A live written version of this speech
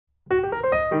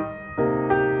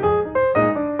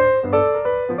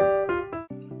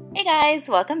Hey guys,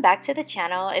 welcome back to the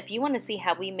channel. If you want to see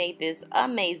how we made this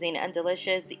amazing and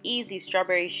delicious easy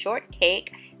strawberry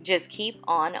shortcake, just keep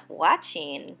on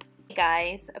watching. Hey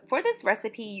guys, for this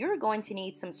recipe you're going to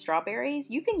need some strawberries.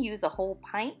 You can use a whole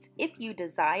pint if you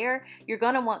desire. You're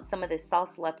going to want some of this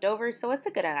sauce left over, so it's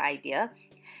a good idea.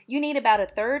 You need about a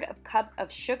third of cup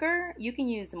of sugar. You can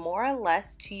use more or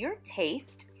less to your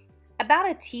taste. About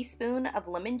a teaspoon of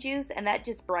lemon juice, and that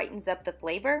just brightens up the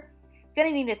flavor.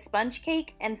 Gonna need a sponge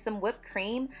cake and some whipped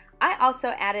cream. I also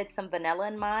added some vanilla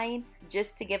in mine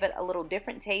just to give it a little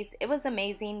different taste. It was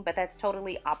amazing, but that's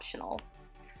totally optional.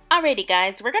 Alrighty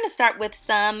guys, we're gonna start with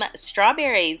some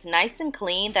strawberries, nice and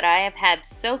clean, that I have had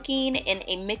soaking in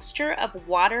a mixture of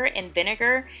water and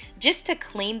vinegar just to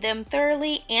clean them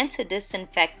thoroughly and to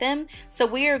disinfect them. So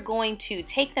we are going to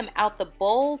take them out the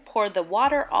bowl, pour the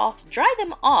water off, dry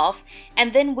them off,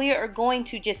 and then we are going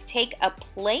to just take a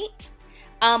plate,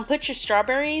 put your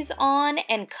strawberries on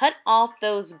and cut off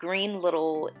those green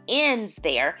little ends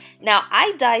there. Now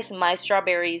I dice my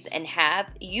strawberries in half.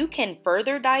 You can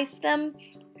further dice them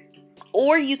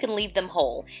or you can leave them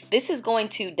whole. This is going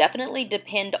to definitely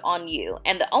depend on you.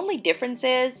 And the only difference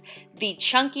is the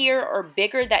chunkier or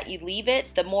bigger that you leave it,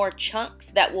 the more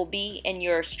chunks that will be in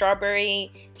your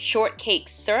strawberry shortcake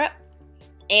syrup.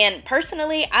 And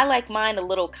personally, I like mine a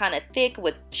little kind of thick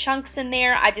with chunks in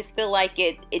there. I just feel like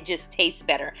it just tastes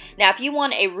better. Now, if you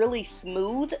want a really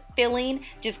smooth filling,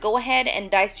 just go ahead and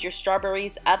dice your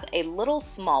strawberries up a little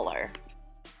smaller.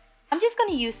 I'm just going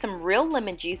to use some real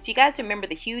lemon juice. You guys remember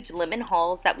the huge lemon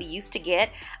hulls that we used to get?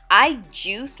 I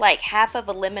juice like half of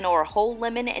a lemon or a whole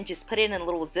lemon and just put it in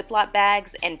little Ziploc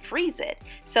bags and freeze it.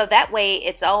 So that way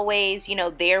it's always, you know,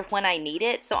 there when I need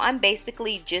it. So I'm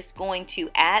basically just going to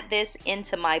add this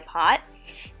into my pot.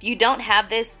 If you don't have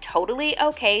this, totally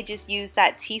okay, just use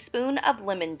that teaspoon of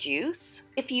lemon juice.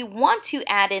 If you want to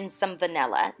add in some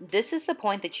vanilla, this is the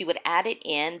point that you would add it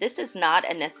in. This is not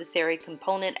a necessary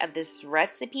component of this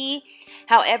recipe.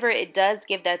 However, it does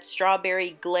give that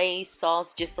strawberry glaze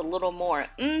sauce just a little more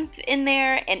oomph in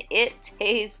there, and it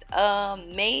tastes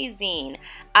amazing.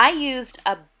 I used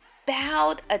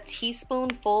about a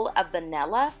teaspoonful of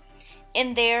vanilla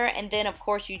in there, and then of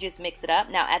course you just mix it up.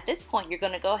 Now at this point you're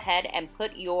going to go ahead and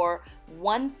put your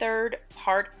 1/3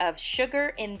 part of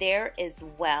sugar in there as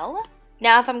well.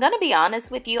 Now if I'm going to be honest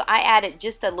with you, I added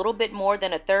just a little bit more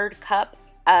than a 1/3 cup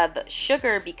of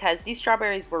sugar because these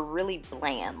strawberries were really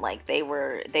bland, like they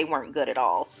weren't good at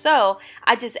all. So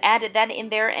I just added that in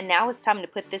there, and now it's time to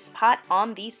put this pot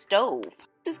on the stove.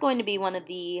 This is going to be one of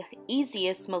the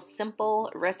easiest, most simple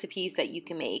recipes that you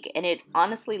can make, and it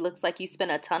honestly looks like you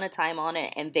spent a ton of time on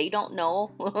it and they don't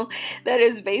know that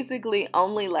is basically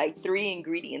only like 3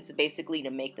 ingredients basically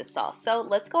to make the sauce. So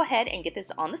let's go ahead and get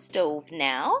this on the stove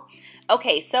now.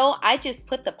 Okay, so I just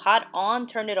put the pot on,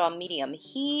 turned it on medium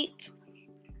heat,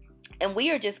 and we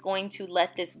are just going to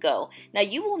let this go. Now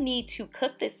you will need to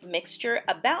cook this mixture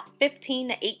about 15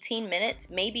 to 18 minutes,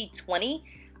 maybe 20.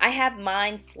 I have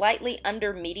mine slightly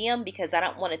under medium because I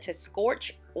don't want it to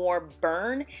scorch or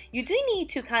burn. You do need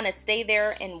to kind of stay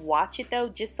there and watch it though,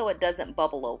 just so it doesn't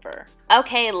bubble over.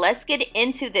 Okay, let's get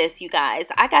into this, you guys.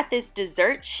 I got this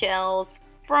dessert shells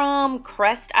from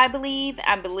Crest, I believe.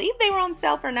 I believe they were on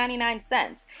sale for 99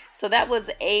 cents. So that was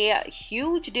a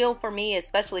huge deal for me,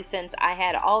 especially since I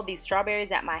had all these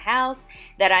strawberries at my house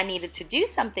that I needed to do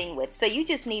something with. So you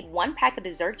just need 1 pack of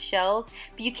dessert shells.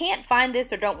 If you can't find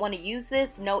this or don't want to use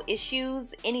this, no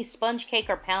issues. Any sponge cake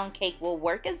or pound cake will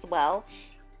work as well.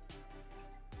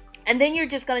 And then you're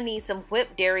just going to need some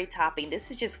whipped dairy topping. This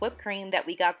is just whipped cream that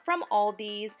we got from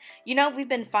Aldi's. You know, we've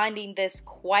been finding this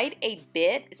quite a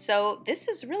bit, so this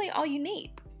is really all you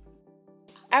need.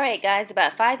 Alright guys,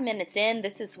 about 5 minutes in,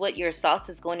 this is what your sauce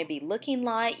is going to be looking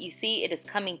like. You see it is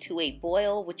coming to a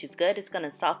boil, which is good. It's going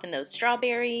to soften those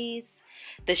strawberries.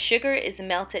 The sugar is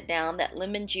melted down, that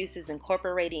lemon juice is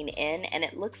incorporating in, and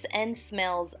it looks and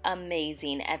smells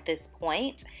amazing at this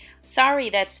point. Sorry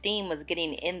that steam was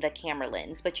getting in the camera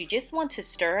lens, but you just want to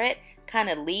stir it, kind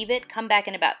of leave it, come back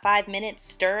in about 5 minutes,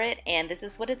 stir it, and this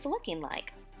is what it's looking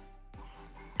like.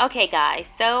 Okay guys,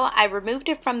 so I removed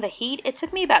it from the heat. It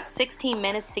took me about 16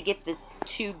 minutes to get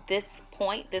to this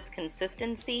point, this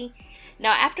consistency.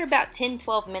 Now after about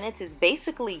 10-12 minutes it's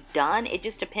basically done. It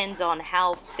just depends on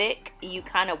how thick you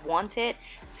kind of want it.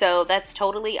 So that's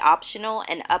totally optional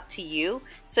and up to you.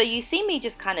 So you see me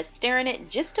just kind of stirring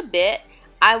it just a bit.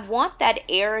 I want that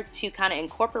air to kind of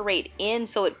incorporate in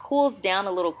so it cools down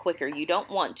a little quicker. You don't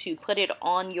want to put it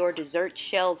on your dessert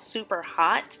shell super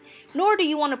hot, nor do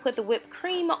you want to put the whipped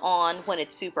cream on when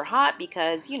it's super hot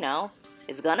because, you know,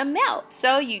 it's gonna melt.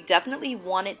 So you definitely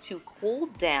want it to cool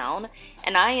down,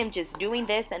 and I am just doing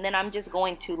this, and then I'm just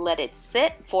going to let it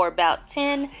sit for about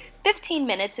 10-15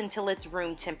 minutes until it's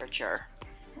room temperature.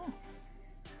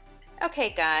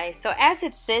 Okay guys, so as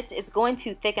it sits, it's going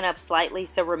to thicken up slightly,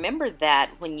 so remember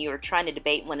that when you're trying to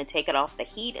debate when to take it off the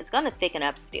heat, it's going to thicken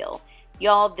up still.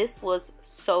 Y'all, this was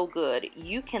so good.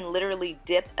 You can literally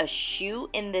dip a shoe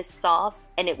in this sauce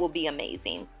and it will be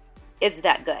amazing. It's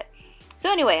that good.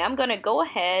 So anyway, I'm going to go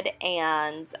ahead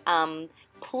and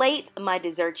plate my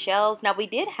dessert shells. Now we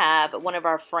did have one of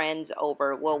our friends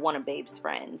over, well, one of Babe's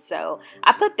friends, so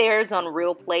I put theirs on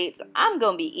real plates. I'm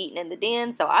going to be eating in the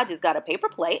den, so I just got a paper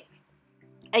plate.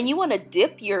 And you want to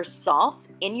dip your sauce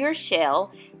in your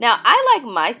shell. Now, I like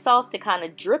my sauce to kind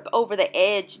of drip over the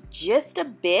edge just a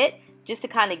bit, just to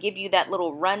kind of give you that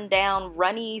little rundown,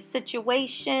 runny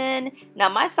situation. Now,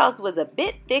 my sauce was a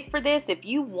bit thick for this. If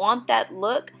you want that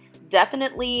look,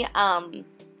 definitely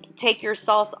take your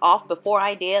sauce off before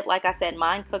I did. Like I said,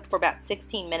 mine cooked for about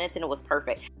 16 minutes and it was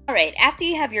perfect. All right, after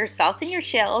you have your sauce in your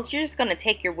shells, you're just going to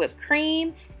take your whipped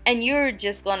cream and you're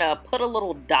just going to put a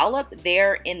little dollop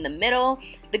there in the middle.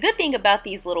 The good thing about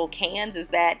these little cans is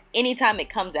that anytime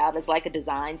it comes out, it's like a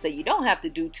design, so you don't have to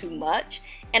do too much.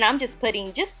 And I'm just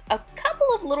putting just a couple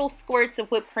of little squirts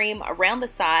of whipped cream around the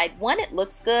side. One, it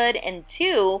looks good, and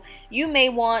two, you may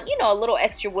want, you know, a little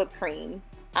extra whipped cream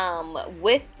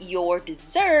with your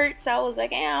dessert. So I was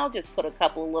like, I'll just put a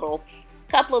couple of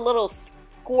little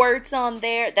squirts on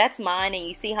there. That's mine, and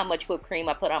you see how much whipped cream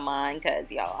I put on mine, because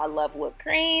y'all, I love whipped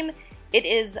cream. It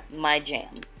is my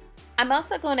jam. I'm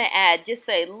also going to add just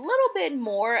a little bit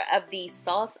more of the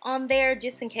sauce on there,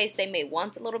 just in case they may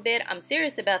want a little bit. I'm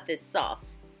serious about this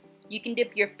sauce. You can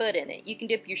dip your foot in it, you can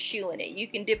dip your shoe in it, you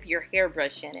can dip your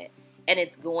hairbrush in it, and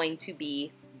it's going to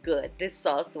be good. This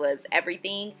sauce was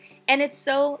everything, and it's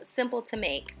so simple to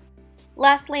make.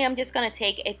 Lastly, I'm just going to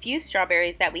take a few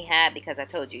strawberries that we had, because I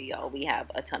told you, y'all, we have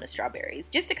a ton of strawberries,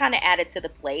 just to kind of add it to the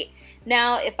plate.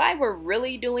 Now, if I were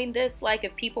really doing this, like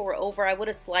if people were over, I would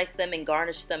have sliced them and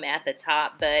garnished them at the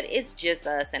top, but it's just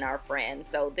us and our friends,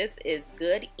 so this is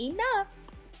good enough.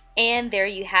 And there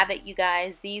you have it, you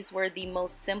guys. These were the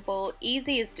most simple,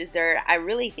 easiest dessert I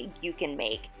really think you can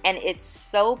make, and it's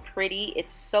so pretty,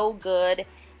 it's so good.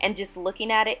 And just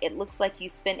looking at it, it looks like you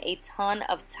spent a ton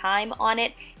of time on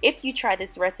it. If you try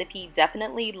this recipe,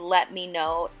 definitely let me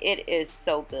know. It is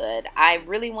so good. I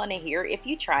really want to hear if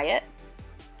you try it.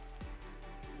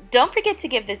 Don't forget to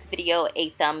give this video a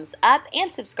thumbs up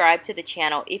and subscribe to the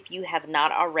channel if you have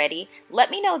not already. Let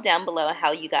me know down below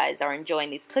how you guys are enjoying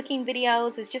these cooking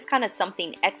videos. It's just kind of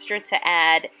something extra to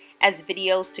add as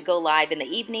videos to go live in the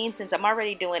evening, since I'm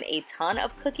already doing a ton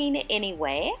of cooking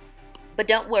anyway. But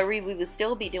don't worry, we will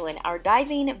still be doing our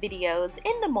diving videos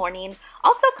in the morning.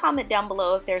 Also, comment down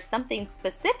below if there's something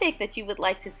specific that you would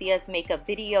like to see us make a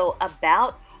video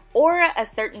about, or a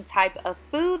certain type of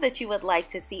food that you would like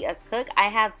to see us cook. I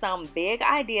have some big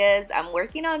ideas. I'm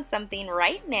working on something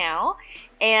right now,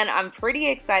 and I'm pretty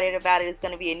excited about it. It's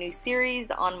going to be a new series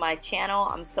on my channel.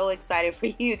 I'm so excited for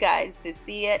you guys to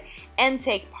see it and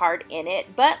take part in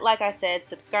it. But like I said,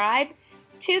 subscribe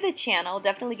to the channel.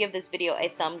 Definitely give this video a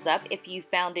thumbs up if you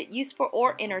found it useful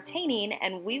or entertaining,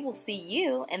 and we will see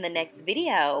you in the next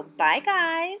video. Bye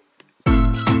guys.